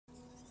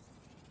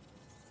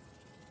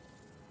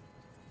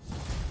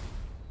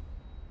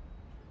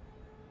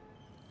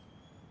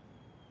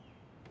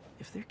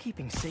If they're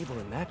keeping Sable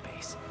in that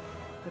base,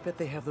 I bet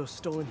they have those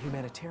stolen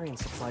humanitarian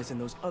supplies in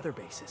those other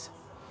bases.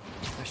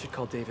 I should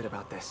call David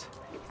about this.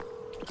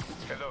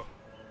 Hello.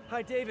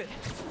 Hi, David.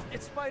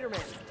 It's Spider-Man.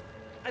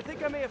 I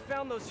think I may have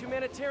found those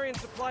humanitarian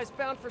supplies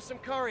bound for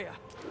Symkaria.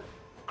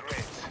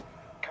 Great.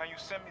 Can you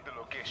send me the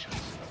locations?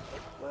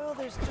 Well,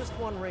 there's just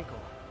one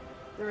wrinkle.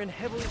 They're in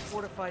heavily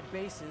fortified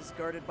bases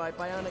guarded by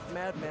bionic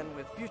madmen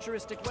with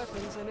futuristic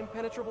weapons and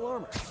impenetrable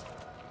armor.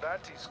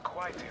 That is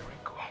quite a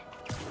wrinkle.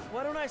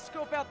 Why don't I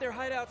scope out their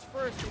hideouts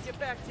first and get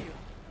back to you?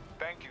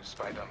 Thank you,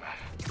 Spider-Man.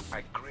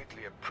 I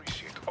greatly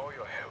appreciate all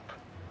your help.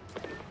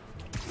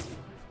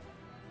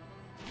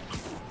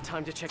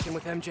 Time to check in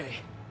with MJ.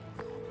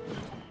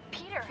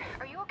 Peter,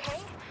 are you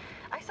okay?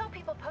 I saw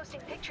people posting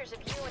pictures of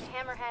you and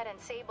Hammerhead and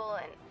Sable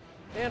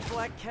And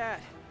Black Cat.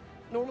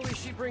 Normally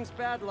she brings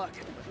bad luck,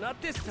 but not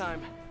this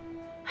time.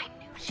 I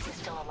knew she was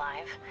still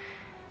alive.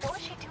 What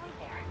was she doing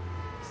there?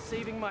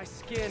 Saving my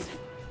skin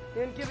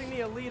and giving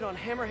me a lead on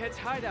Hammerhead's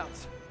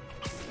hideouts.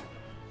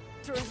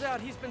 Turns out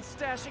he's been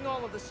stashing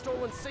all of the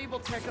stolen Sable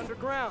tech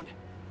underground.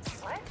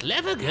 What?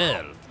 Clever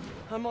girl.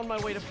 I'm on my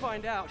way to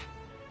find out,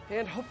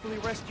 and hopefully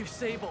rescue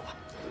Sable,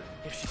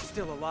 if she's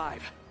still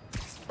alive.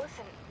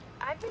 Listen,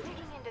 I've been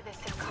digging into this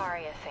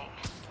Symkaria thing.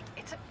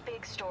 It's a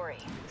big story,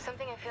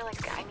 something I feel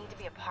like I need to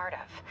be a part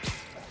of.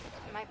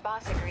 My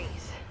boss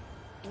agrees.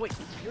 Wait,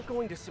 you're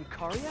going to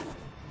Symkaria?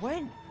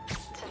 When?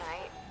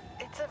 Tonight.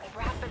 It's a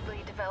rapidly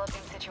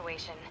developing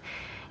situation.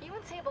 You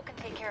and Sable can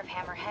take care of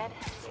Hammerhead.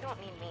 You don't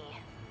need me.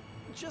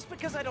 Just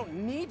because I don't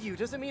need you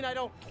doesn't mean I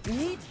don't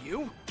need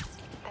you.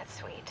 That's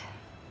sweet.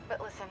 But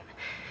listen,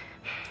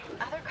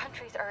 other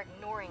countries are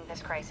ignoring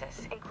this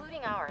crisis,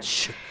 including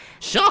ours.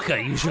 Shocker,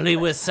 usually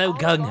we're so All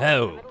involved in the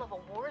gung-ho. middle of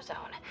a war zone.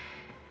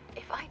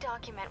 If I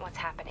document what's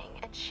happening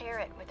and share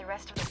it with the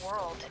rest of the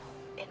world,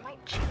 it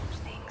might change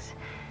things.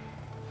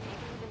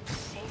 Maybe even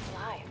save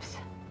lives.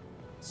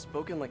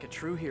 Spoken like a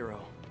true hero.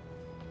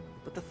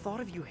 But the thought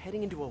of you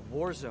heading into a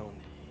war zone,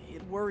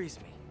 it worries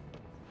me.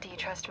 Do you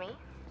trust me?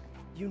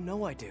 You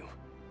know I do.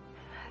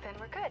 Then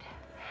we're good.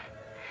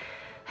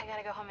 I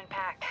gotta go home and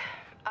pack.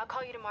 I'll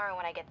call you tomorrow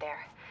when I get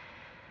there.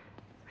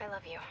 I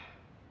love you.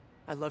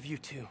 I love you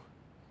too.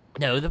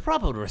 No, the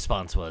proper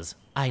response was,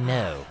 I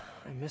know.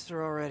 I miss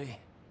her already.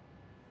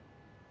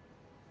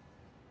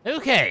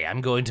 Okay,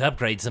 I'm going to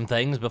upgrade some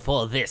things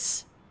before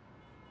this,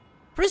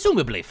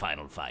 presumably,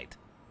 final fight.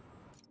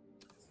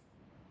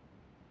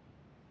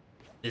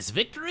 This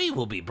victory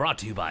will be brought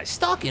to you by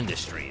Stark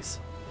Industries.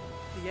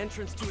 The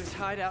entrance to his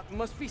hideout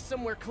must be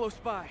somewhere close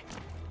by.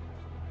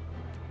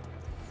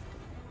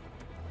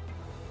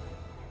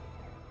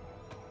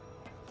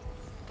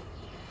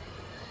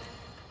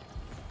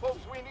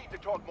 Folks, we need to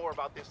talk more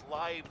about this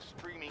live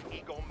streaming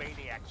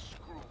egomaniac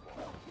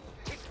screwball.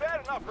 It's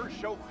bad enough her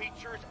show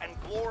features and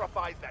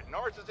glorifies that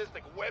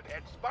narcissistic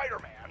webhead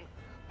Spider-Man,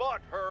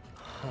 but her...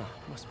 Huh,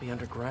 must be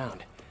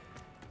underground.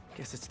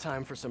 Guess it's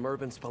time for some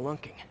urban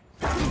spelunking.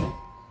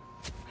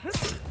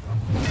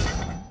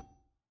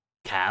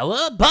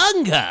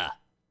 Cowabunga!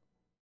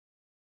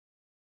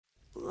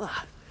 Ugh,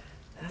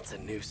 that's a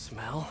new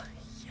smell.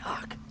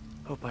 Yuck.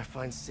 Hope I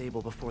find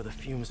Sable before the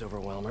fumes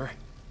overwhelm her.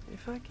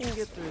 If I can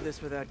get through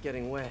this without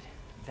getting wet,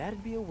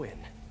 that'd be a win.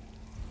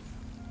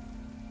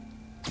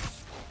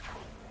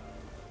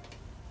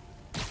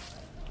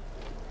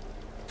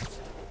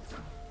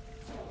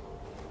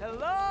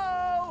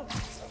 Hello?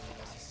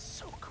 This is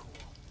so cool.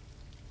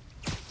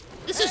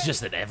 This is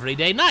just an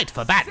everyday night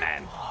for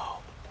Batman.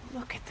 Whoa,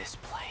 look at this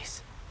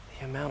place.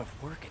 The amount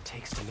of work it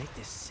takes to make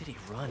this city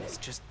run is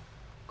just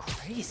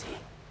crazy.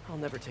 I'll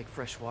never take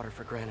fresh water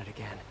for granted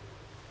again.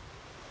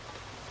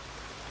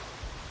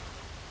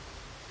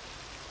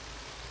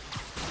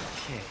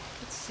 Okay,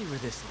 let's see where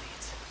this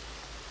leads.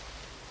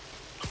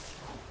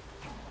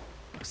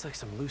 Looks like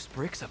some loose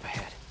bricks up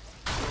ahead.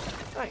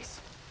 Nice.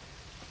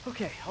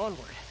 Okay,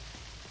 onward.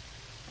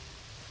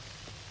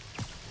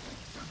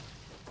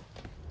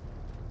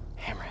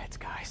 Hammerheads,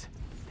 guys.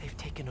 They've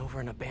taken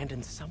over an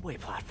abandoned subway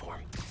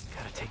platform.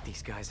 Gotta take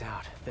these guys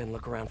out, then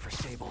look around for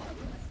Sable.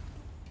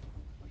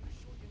 I'm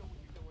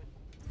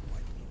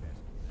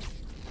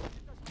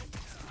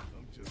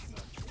just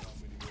not sure how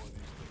many more of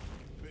these things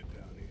can fit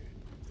down here.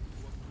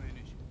 What plan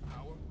is your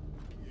power?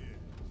 Yeah,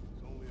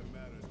 it's only a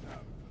matter of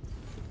time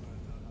before the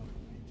finds out how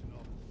we're reaching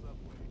off the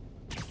subway.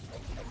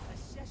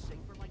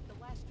 Assessing for like the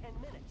last 10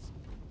 minutes.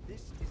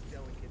 This is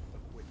delicate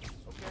equipment,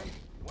 okay?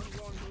 One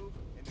wrong move,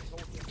 and this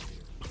whole thing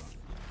is rocked.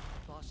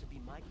 Boss would be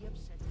mighty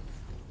upset. Exactly.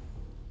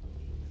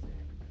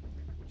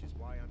 Which is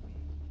why I'm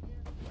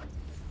being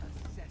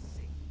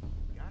assessing.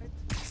 Got it?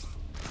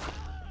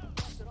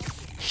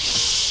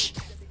 Shh!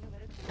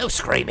 No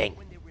screaming.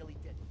 When they really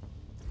did.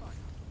 Fine.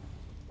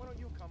 Why don't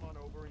you come on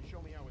over and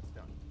show me how it's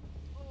done?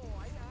 Oh,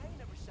 I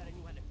never said I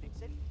knew how to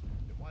fix it.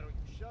 Then why don't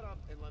you shut up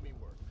and let me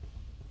work?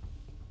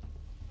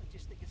 I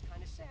just think it's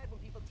kind of sad when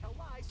people tell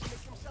lies to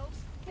make themselves,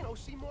 you know,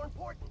 seem more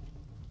important.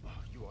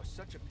 Oh, you are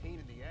such a pain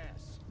in the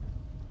ass.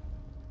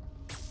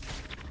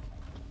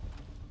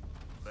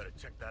 Better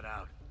check that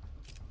out.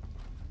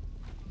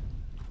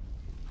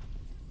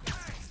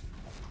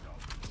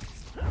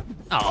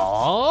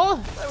 Aww,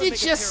 would did make a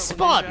you terrible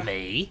spot ninja.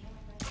 me?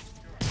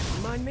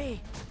 Mind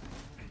me.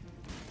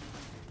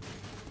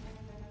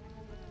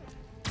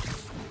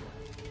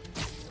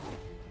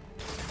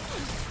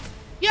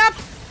 Yup,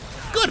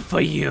 good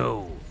for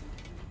you.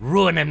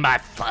 Ruining my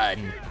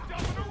fun.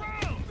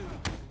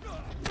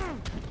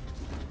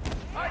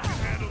 I can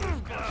handle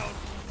this clown.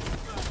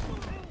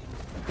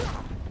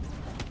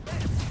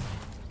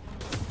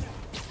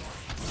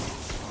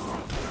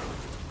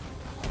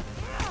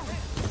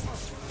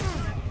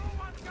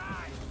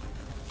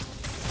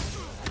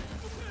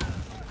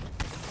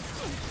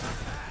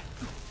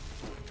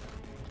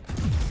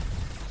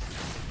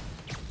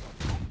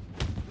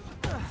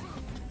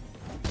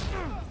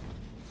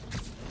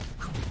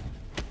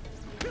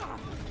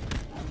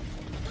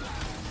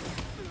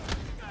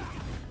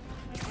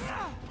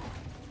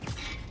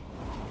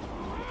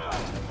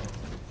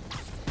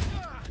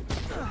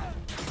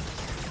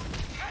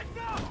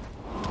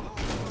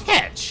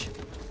 Catch.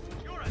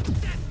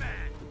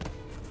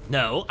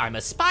 No, I'm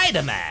a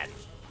Spider-Man.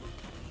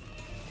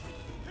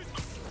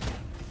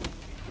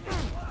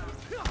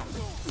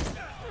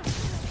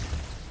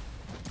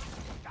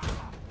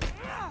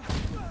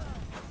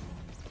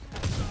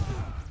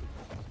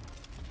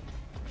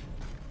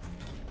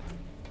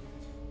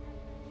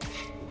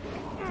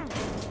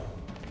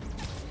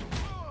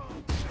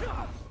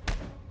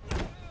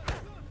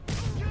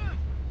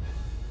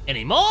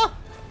 Any more?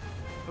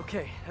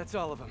 Okay, that's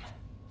all of them.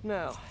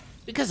 Now,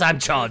 Because I'm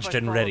if I charged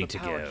and follow ready the to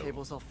power go.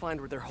 cables, I'll find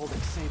where they're holding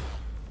Sable.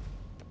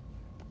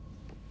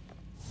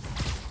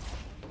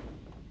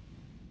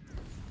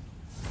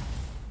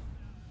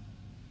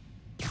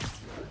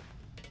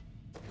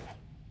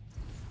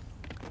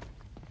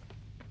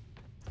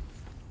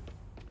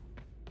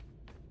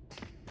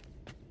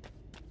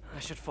 I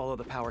should follow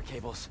the power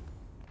cables.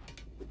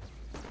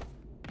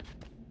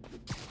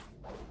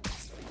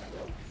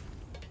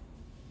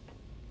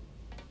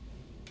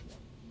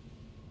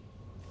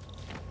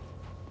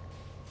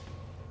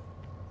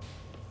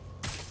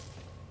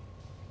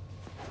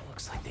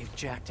 Looks like they've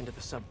jacked into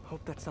the sub.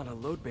 Hope that's not a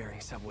load-bearing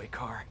subway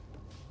car.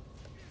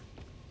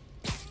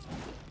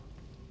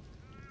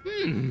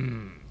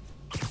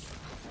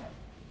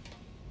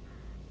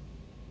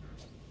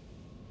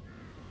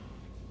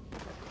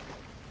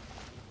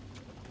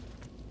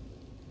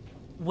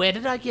 Where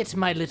did I get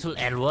my little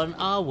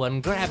L1R1 I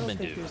grab don't think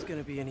maneuver? there's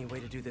gonna be any way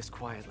to do this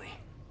quietly.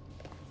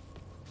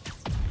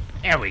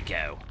 There we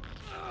go.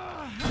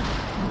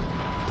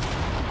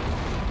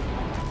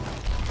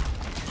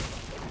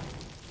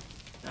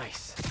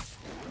 Nice.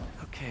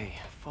 Okay,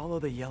 follow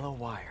the yellow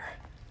wire.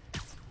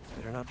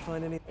 Better not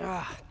find any.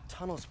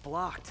 Tunnel's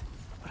blocked.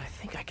 But I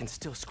think I can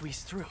still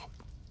squeeze through.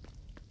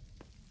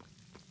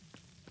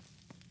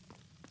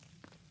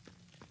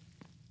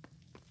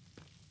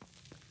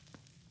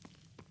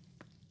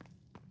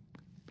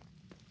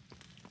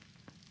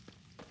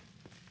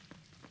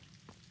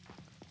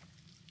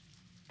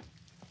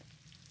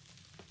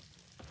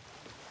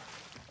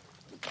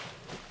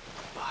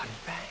 Body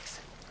bags.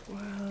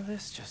 Well,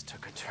 this just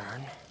took a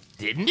turn.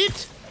 Didn't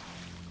it?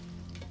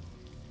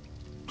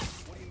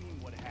 What do you mean,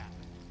 what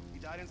happened? He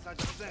died inside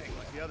the thing,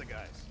 like the other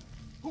guys.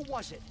 Who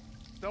was it?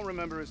 Don't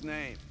remember his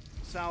name.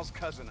 Sal's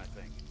cousin, I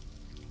think.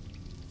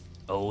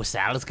 Oh,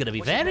 Sal is gonna be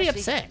Was it very messy?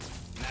 upset.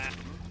 Nah.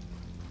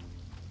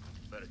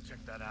 Better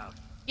check that out.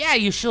 Yeah,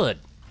 you should.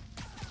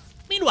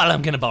 Meanwhile,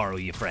 I'm gonna borrow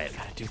your friend.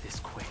 Gotta do this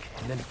quick,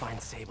 and then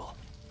find Sable.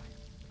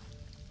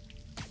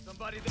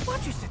 Somebody Why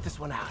don't you sit this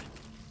one out?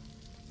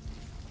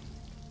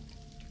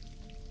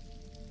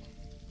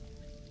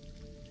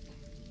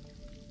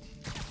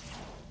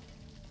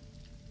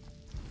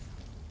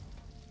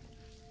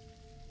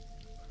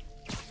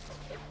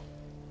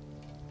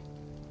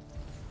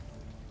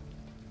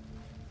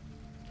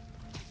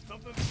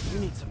 something. You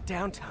need some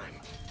downtime.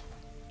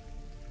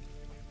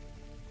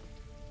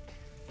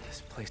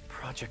 This place,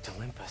 Project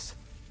Olympus.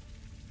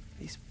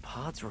 These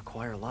pods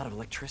require a lot of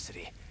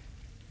electricity.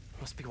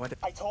 Must be why they...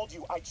 I told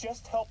you, I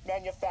just helped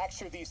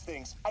manufacture these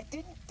things. I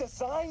didn't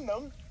design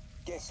them.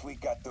 Guess we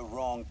got the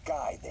wrong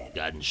guy then. On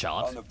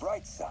Gunshot. the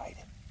bright side,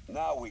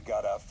 now we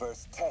got our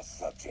first test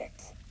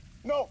subject.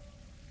 No!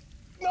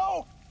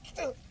 No!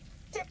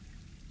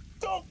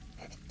 Don't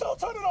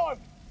turn it on!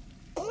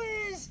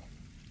 Please!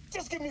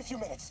 Just give me a few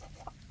minutes.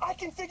 I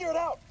can figure it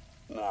out.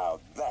 Now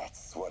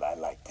that's what I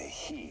like to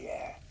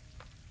hear.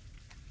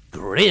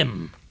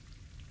 Grim.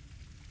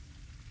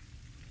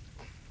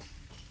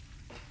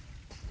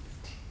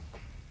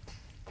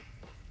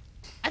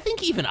 I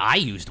think even I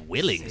used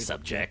willing Sable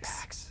subjects.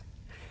 jetpacks.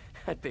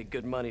 I'd pay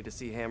good money to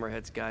see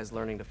Hammerhead's guys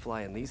learning to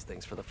fly in these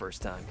things for the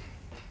first time.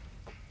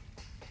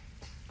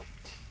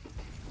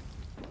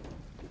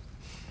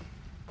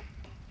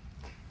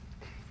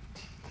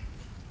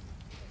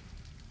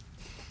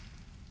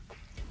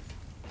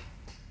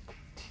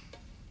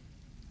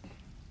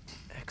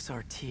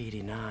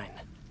 XRT-89,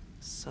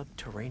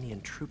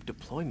 Subterranean Troop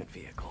Deployment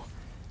Vehicle.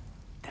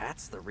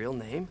 That's the real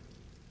name?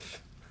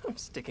 I'm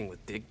sticking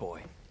with Dig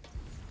Boy.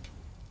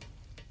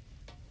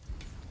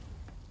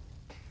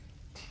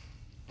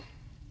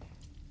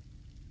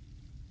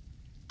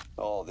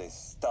 all this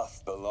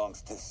stuff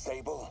belongs to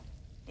Sable?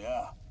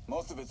 Yeah,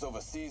 most of it's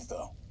overseas,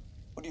 though.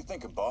 What are you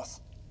thinking, boss?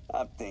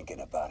 I'm thinking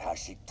about how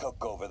she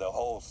took over the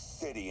whole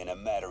city in a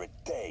matter of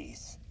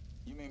days.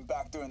 You mean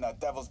back during that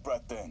Devil's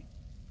Breath thing?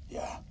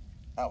 Yeah,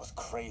 that was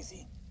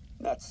crazy.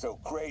 Not so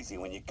crazy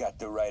when you got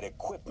the right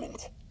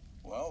equipment.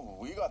 Well,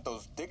 we got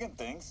those digging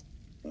things.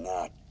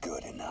 Not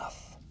good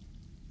enough.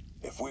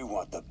 If we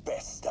want the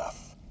best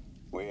stuff,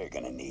 we're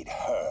gonna need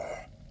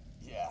her.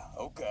 Yeah,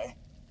 okay.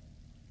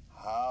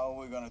 How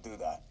are we gonna do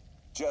that?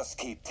 Just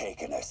keep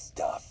taking her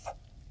stuff.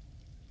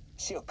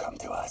 She'll come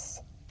to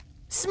us.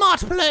 Smart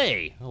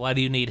play! Why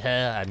do you need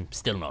her? I'm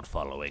still not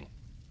following.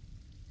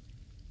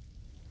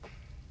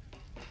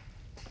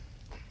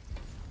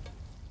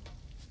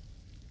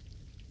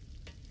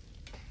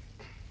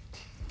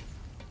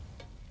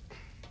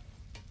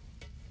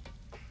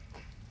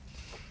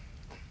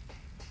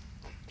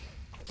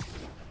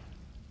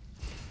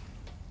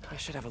 I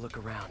should have a look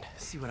around,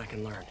 see what I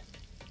can learn.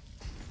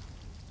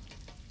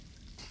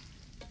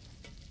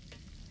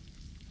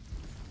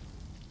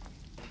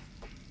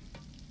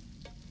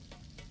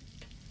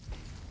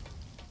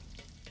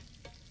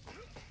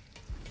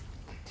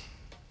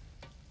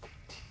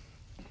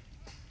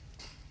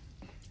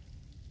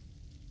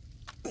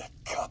 That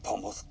cop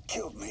almost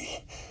killed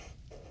me.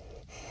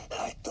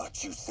 I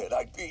thought you said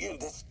I'd be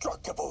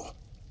indestructible.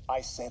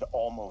 I said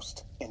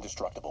almost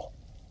indestructible.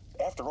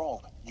 After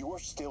all, you're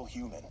still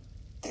human.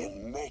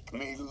 Then make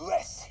me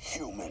less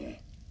human.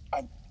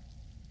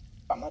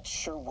 I'm not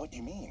sure what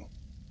you mean.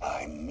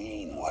 I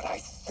mean what I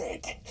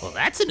said. Well,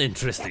 that's an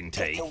interesting Get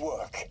take. to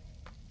work.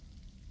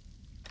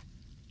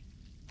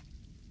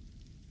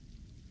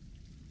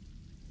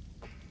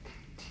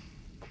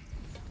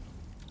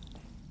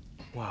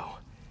 Whoa.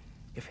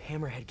 If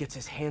Hammerhead gets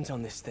his hands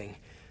on this thing,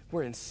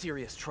 we're in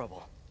serious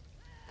trouble.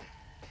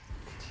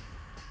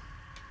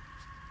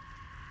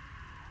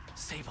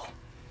 Sable.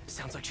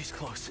 Sounds like she's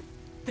close.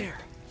 There.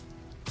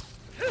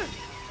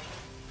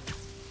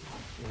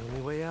 The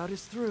only way out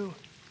is through.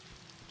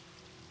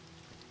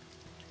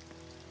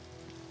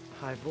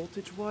 High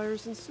voltage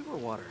wires and sewer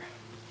water.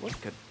 What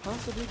could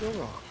possibly go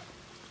wrong?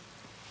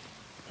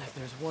 If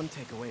there's one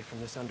takeaway from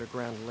this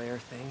underground lair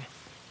thing,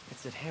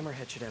 it's that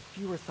Hammerhead should have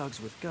fewer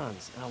thugs with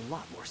guns and a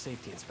lot more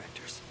safety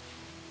inspectors.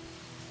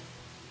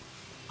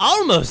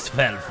 Almost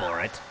fell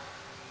for it.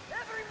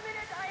 Every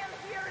minute I am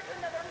here is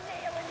another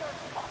nail in your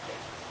coffin.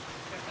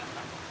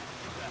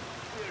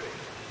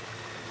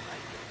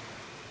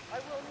 I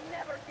will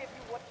never give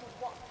you what you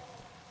want.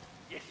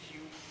 Yes,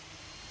 you.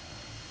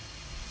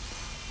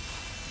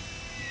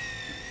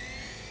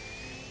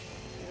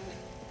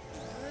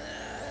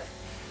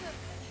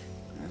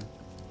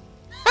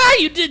 Ah,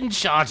 you didn't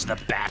charge the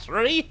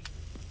battery.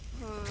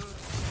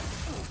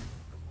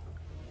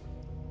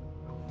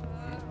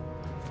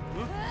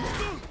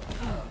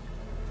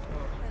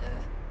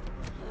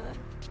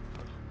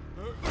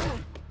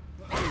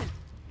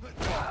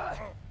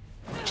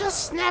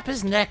 Just snap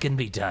his neck and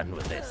be done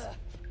with it.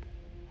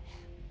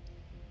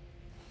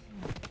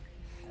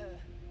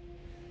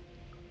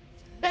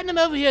 Bend him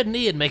over your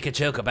knee and make a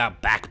joke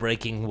about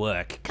back-breaking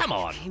work. Come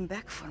on. Came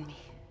back for me.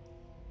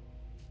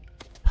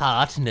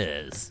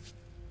 Partners.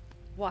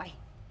 Why?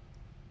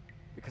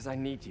 Because I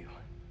need you.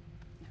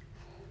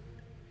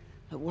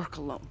 I work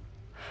alone.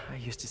 I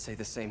used to say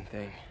the same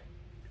thing.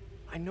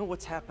 I know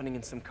what's happening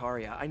in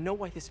Symkaria. I know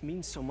why this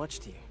means so much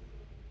to you.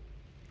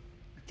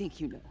 I think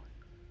you know,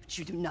 but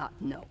you do not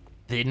know.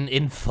 Then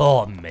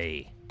inform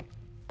me.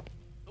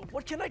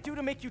 What can I do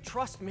to make you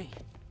trust me?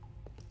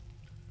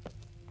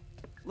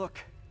 Look,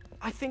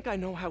 I think I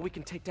know how we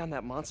can take down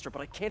that monster,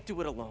 but I can't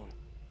do it alone.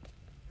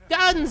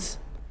 Guns!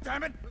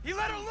 Damn it! He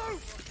let her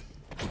loose!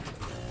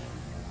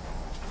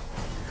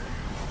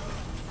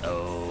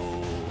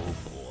 Oh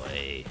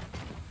boy.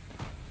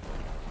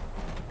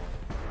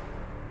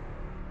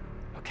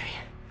 Okay,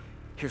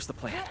 here's the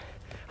plan.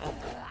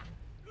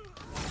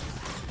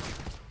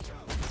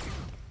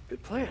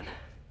 Good plan.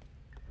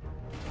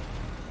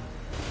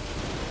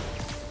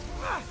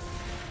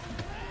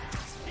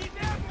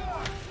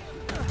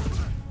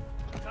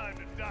 Time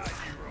to die,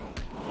 hero.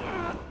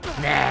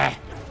 Nah.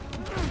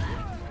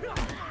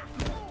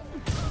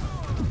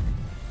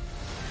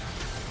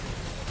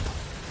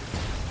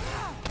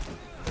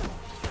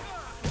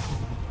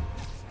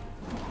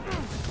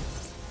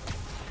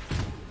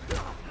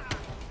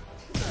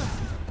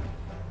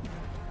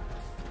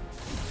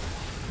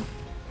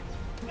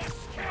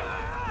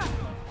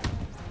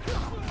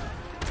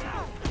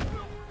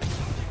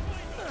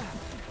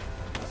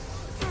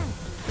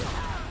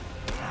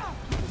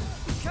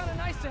 Kinda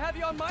nice to have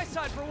you on my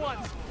side for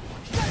once.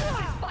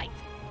 Fight!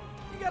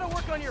 You gotta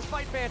work on your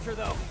fight banter,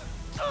 though.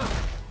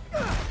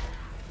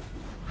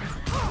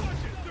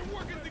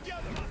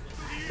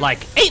 Like,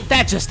 ain't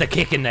that just a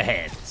kick in the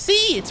head?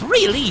 See, it's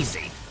real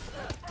easy.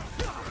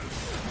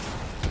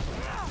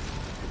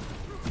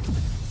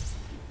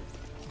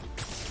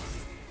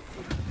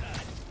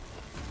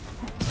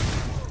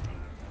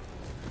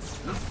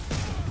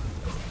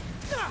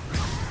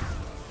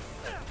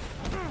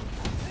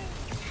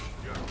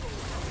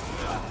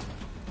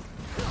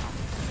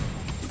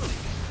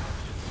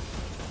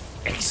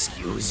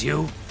 use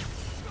you.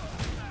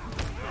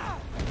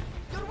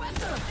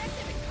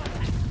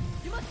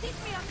 You must teach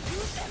me how to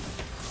use them.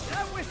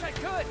 I wish I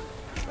could,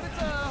 but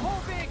it's a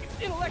whole big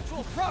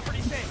intellectual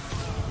property thing.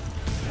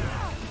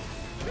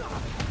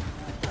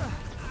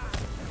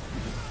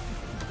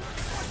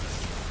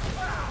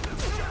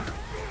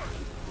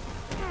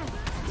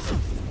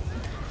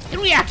 Can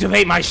we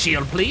activate my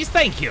shield, please?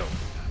 Thank you.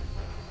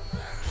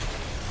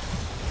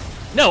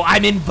 No,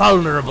 I'm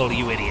invulnerable,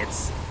 you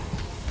idiots.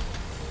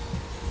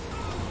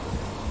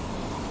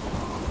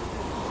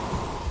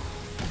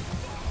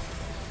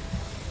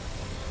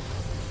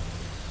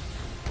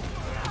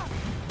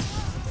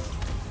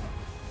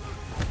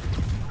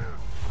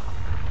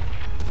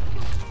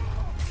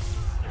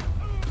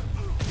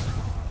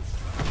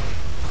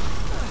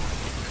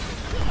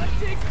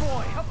 Big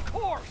boy, of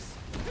course.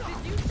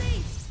 Did you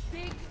say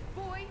big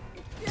boy?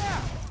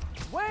 Yeah,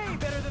 way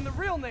better than the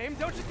real name,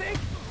 don't you think?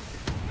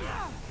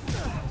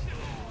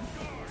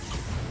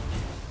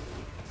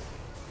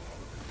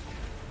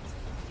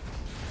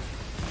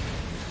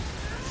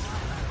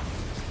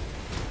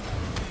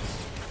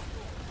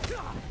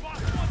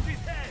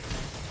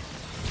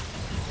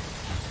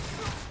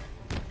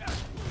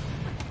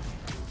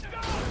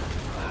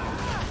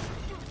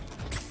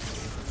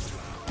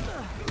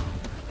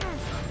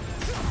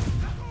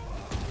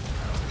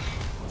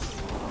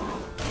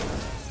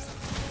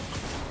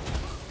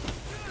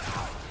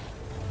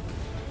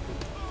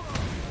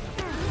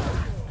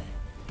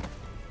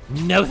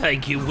 No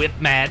thank you, Whip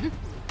Man.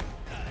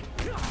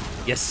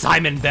 You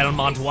Simon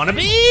Belmont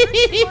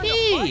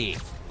wannabe!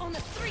 On the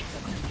streets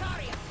of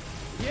Sicaria.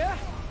 Yeah?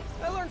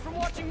 I learned from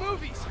watching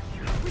movies.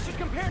 We should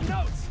compare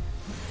notes.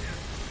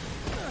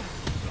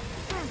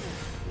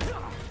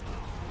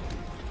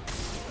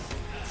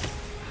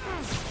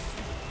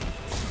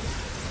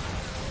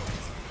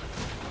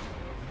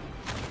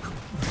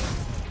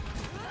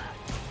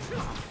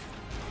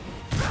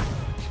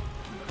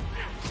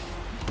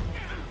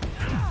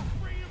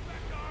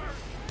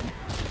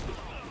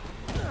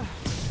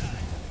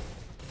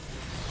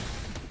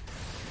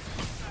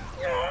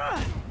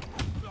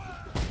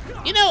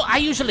 You know, I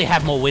usually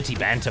have more witty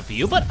banter for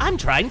you, but I'm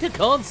trying to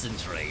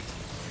concentrate.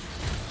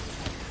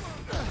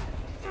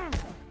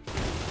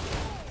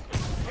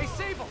 Hey,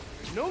 Sable,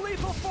 no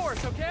lethal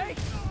force, okay?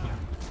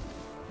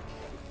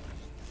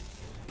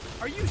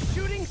 Are you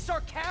shooting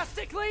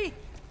sarcastically?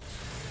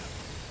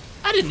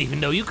 I didn't even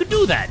know you could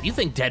do that. You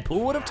think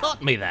Deadpool would have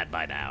taught me that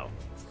by now.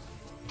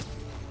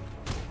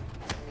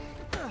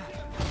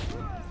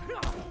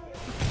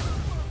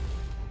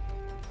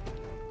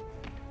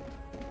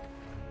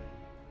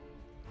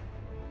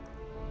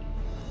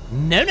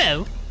 No,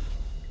 no.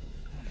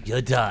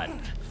 You're done.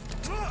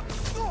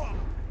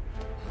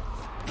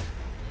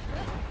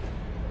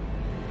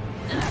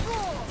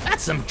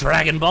 That's some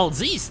Dragon Ball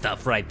Z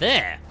stuff right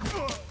there.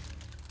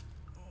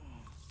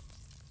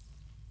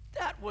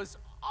 That was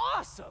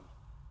awesome!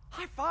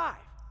 High five!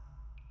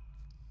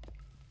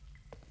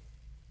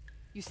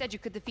 You said you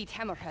could defeat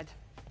Hammerhead.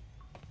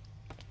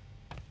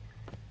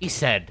 He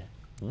said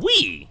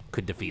we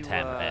could defeat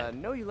Hammerhead.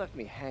 know you left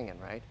me hanging,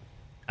 right?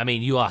 I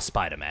mean, you are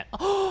Spider-Man.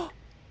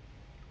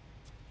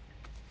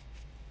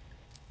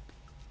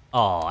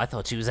 Oh, I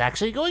thought she was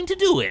actually going to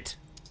do it.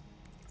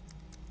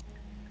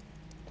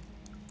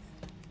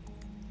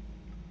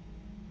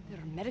 There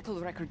are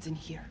medical records in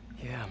here.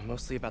 Yeah,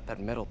 mostly about that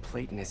metal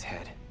plate in his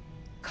head.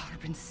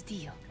 Carbon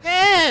steel.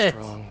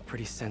 Strong,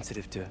 pretty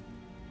sensitive to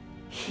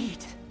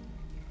Heat.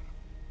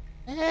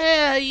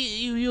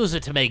 You use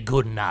it to make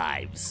good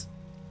knives.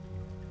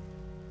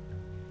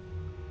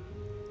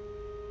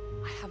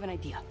 I have an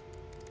idea.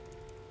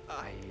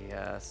 I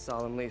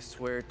solemnly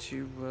swear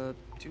to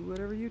do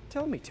whatever you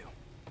tell me to.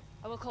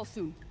 I will call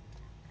soon.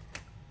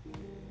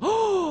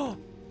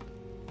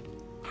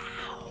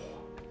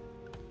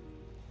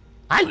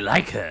 I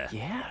like her.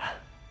 Yeah.